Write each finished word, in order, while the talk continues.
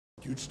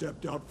you'd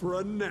stepped out for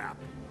a nap.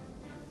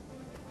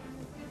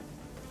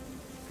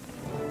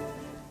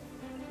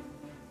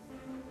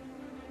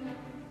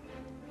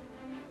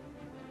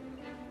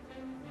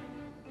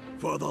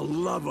 For the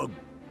love of...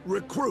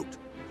 Recruit!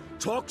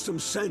 Talk some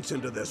sense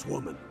into this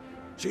woman.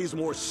 She's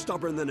more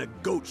stubborn than a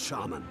goat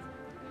shaman.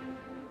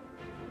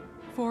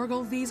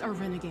 Forgel, these are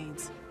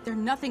renegades. They're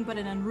nothing but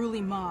an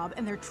unruly mob,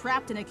 and they're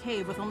trapped in a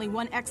cave with only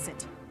one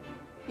exit.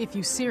 If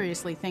you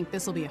seriously think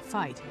this'll be a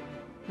fight,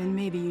 then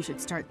maybe you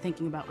should start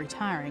thinking about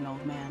retiring,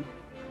 old man.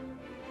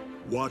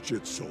 Watch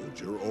it,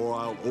 soldier, or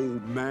I'll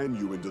old man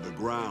you into the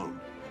ground.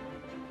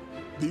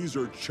 These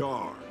are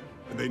Char,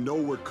 and they know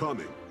we're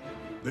coming.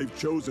 They've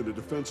chosen a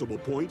defensible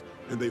point,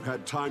 and they've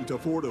had time to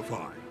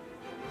fortify.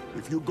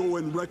 If you go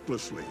in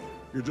recklessly,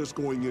 you're just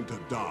going in to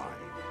die.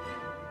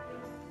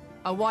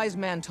 A wise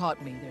man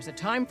taught me there's a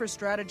time for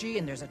strategy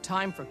and there's a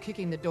time for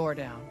kicking the door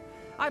down.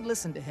 I'd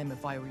listen to him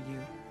if I were you.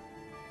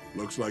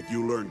 Looks like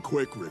you learned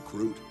quick,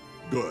 recruit.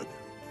 Good.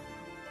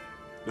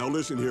 Now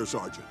listen here,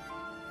 Sergeant.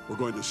 We're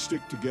going to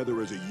stick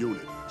together as a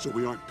unit, so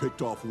we aren't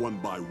picked off one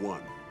by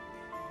one.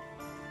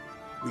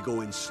 We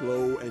go in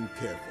slow and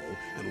careful,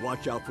 and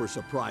watch out for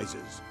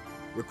surprises.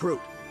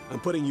 Recruit, I'm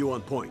putting you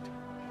on point.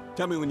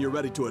 Tell me when you're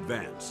ready to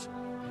advance.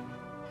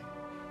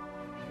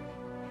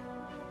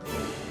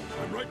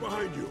 I'm right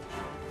behind you.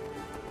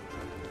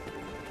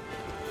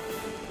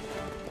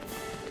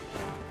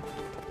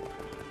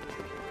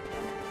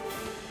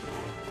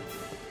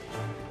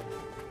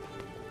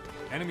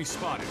 Enemy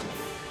spotted.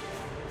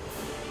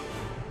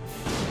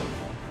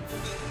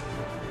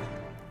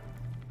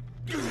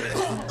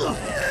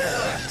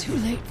 Too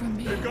late for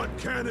me. They've got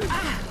cannons!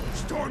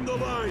 Storm the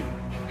line!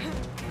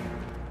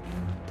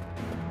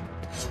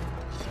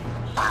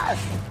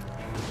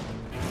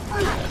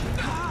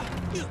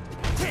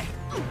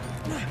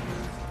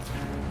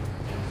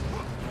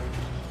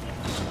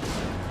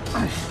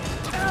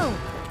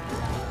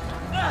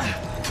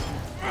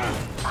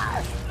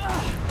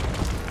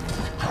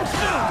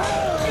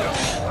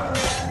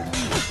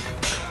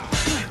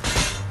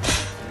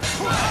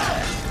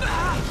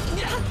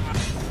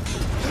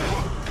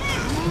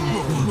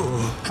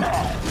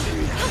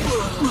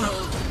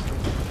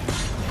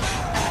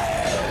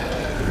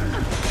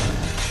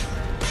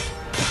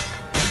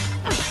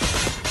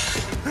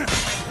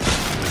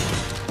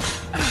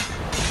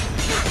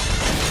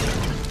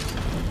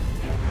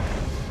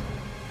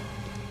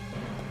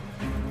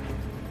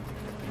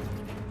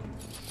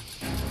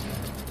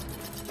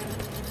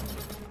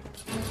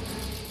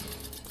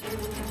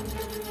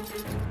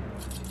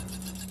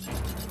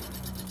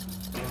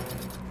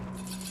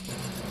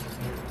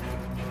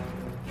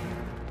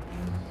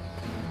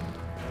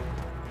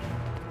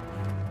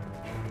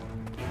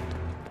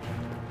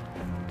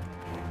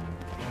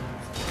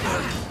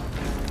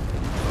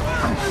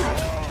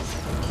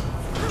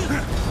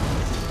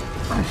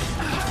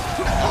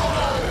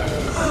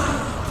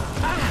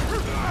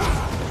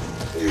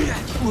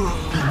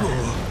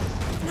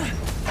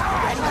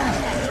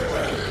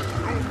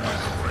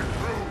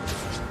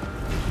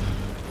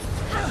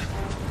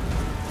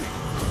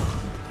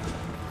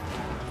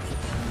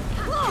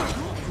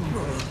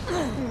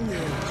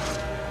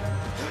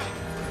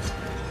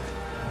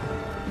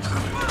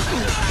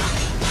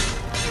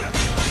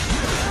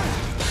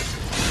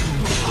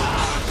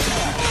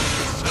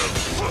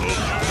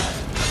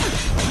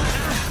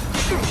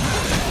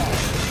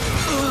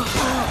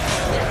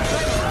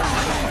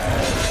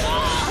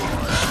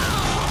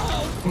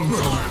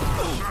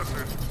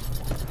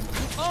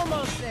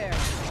 Almost there.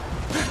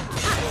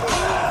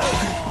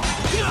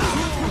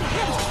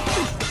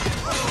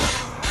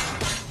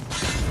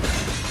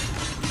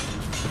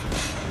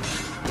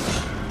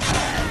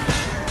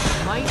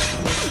 Might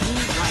make me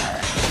right.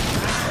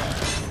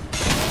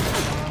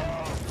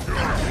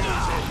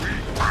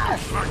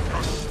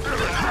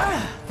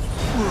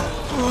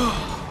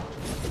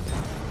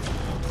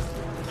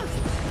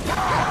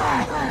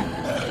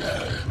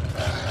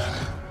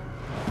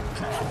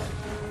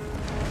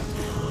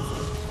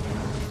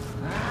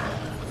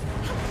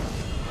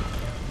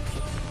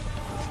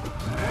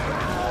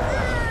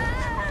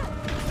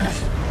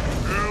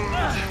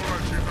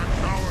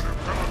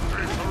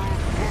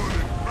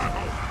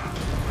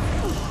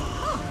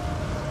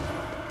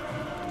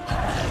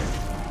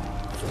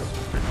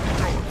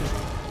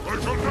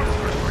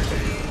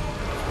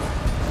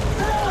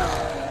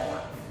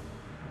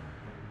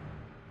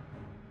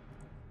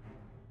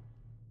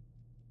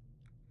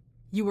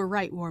 You were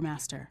right, War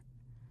Master.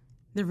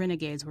 The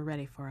renegades were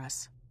ready for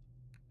us.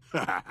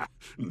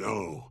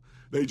 No,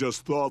 they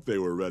just thought they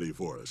were ready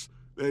for us.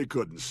 They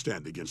couldn't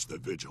stand against the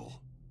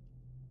Vigil.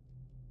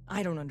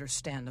 I don't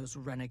understand those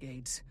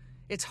renegades.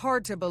 It's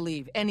hard to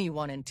believe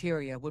anyone in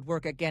Tyria would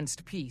work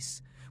against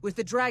peace. With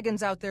the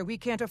dragons out there, we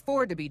can't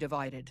afford to be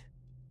divided.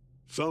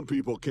 Some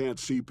people can't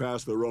see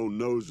past their own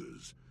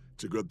noses.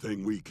 It's a good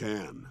thing we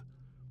can.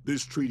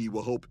 This treaty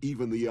will help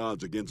even the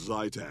odds against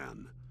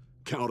Zaitan.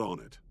 Count on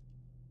it.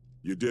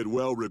 You did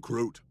well,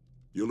 recruit.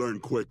 You learn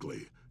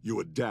quickly, you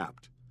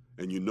adapt,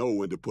 and you know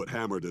when to put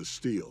hammer to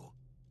steel.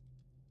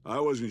 I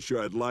wasn't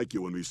sure I'd like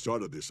you when we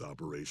started this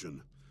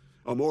operation.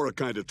 Amora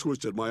kinda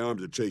twisted my arm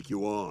to take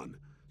you on.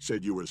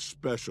 Said you were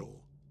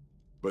special.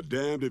 But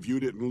damned if you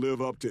didn't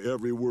live up to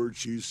every word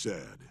she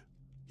said.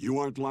 You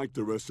aren't like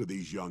the rest of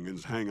these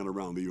youngins hanging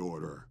around the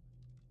Order.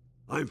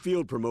 I'm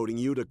field promoting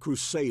you to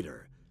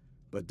Crusader,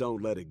 but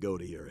don't let it go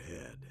to your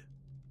head.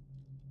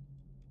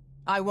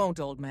 I won't,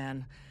 old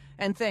man.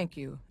 And thank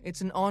you.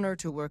 It's an honor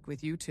to work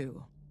with you,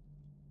 too.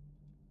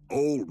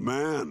 Old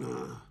man,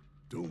 huh?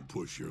 Don't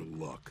push your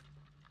luck.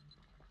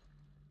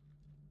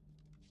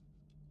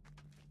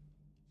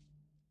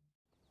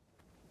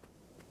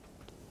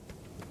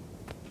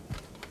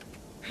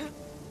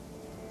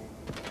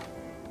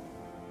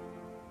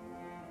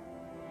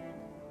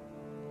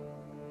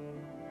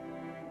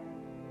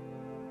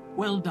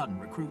 Well done,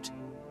 recruit.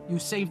 You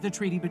saved the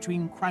treaty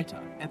between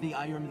Kryta and the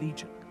Iron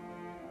Legion.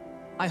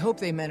 I hope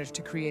they manage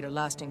to create a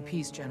lasting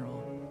peace,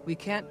 General. We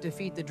can't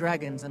defeat the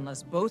dragons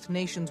unless both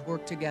nations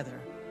work together.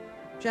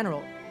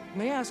 General,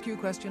 may I ask you a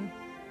question?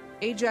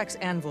 Ajax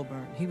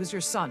Anvilburn, he was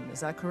your son, is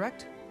that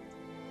correct?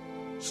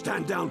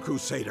 Stand down,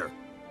 Crusader.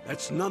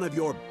 That's none of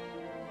your...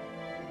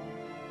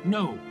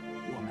 No,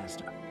 War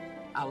Master.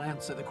 I'll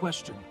answer the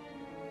question.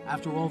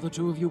 After all the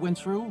two of you went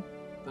through,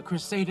 the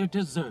Crusader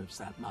deserves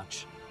that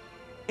much.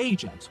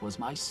 Ajax was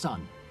my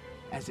son.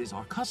 As is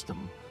our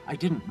custom, I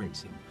didn't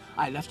raise him.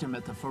 I left him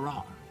at the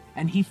Farrar,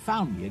 and he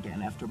found me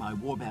again after my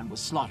warband was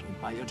slaughtered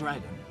by a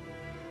dragon.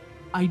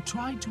 I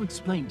tried to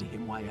explain to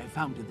him why I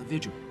founded the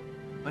Vigil,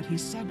 but he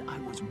said I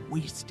was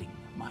wasting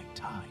my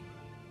time.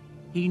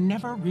 He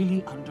never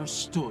really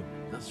understood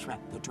the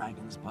threat the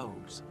dragons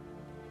pose.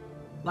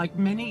 Like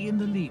many in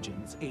the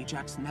legions,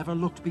 Ajax never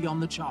looked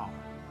beyond the Char.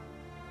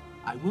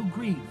 I will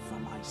grieve for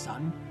my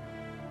son,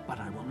 but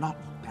I will not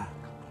look back.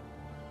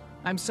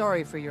 I'm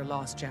sorry for your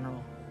loss,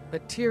 General,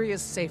 but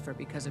Tyria's safer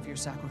because of your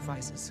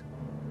sacrifices.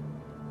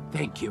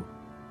 Thank you.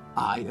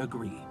 I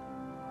agree.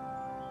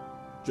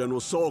 General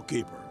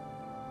Soulkeeper,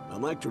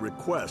 I'd like to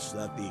request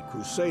that the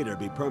Crusader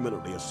be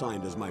permanently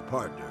assigned as my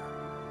partner.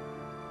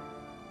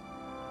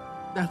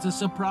 That's a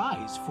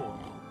surprise,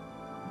 Formal.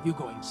 You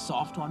going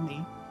soft on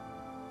me?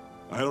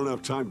 I don't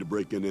have time to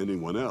break in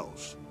anyone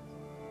else.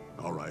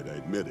 All right, I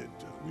admit it.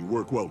 We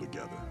work well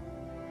together.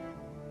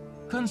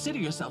 Consider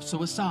yourself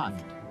so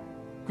assigned.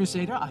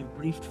 Crusader, I've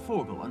briefed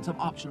Forgel on some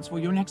options for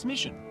your next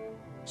mission.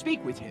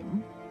 Speak with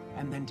him,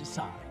 and then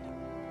decide.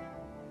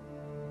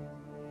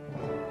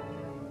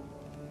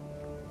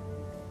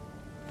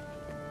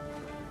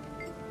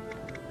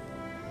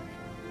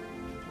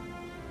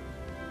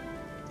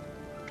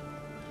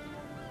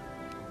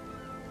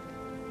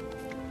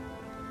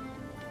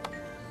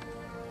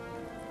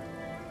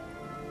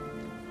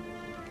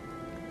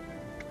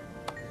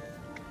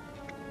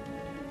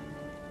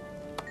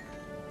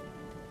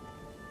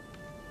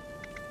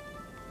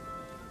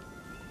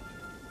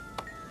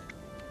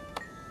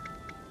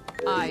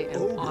 I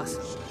am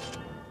awesome.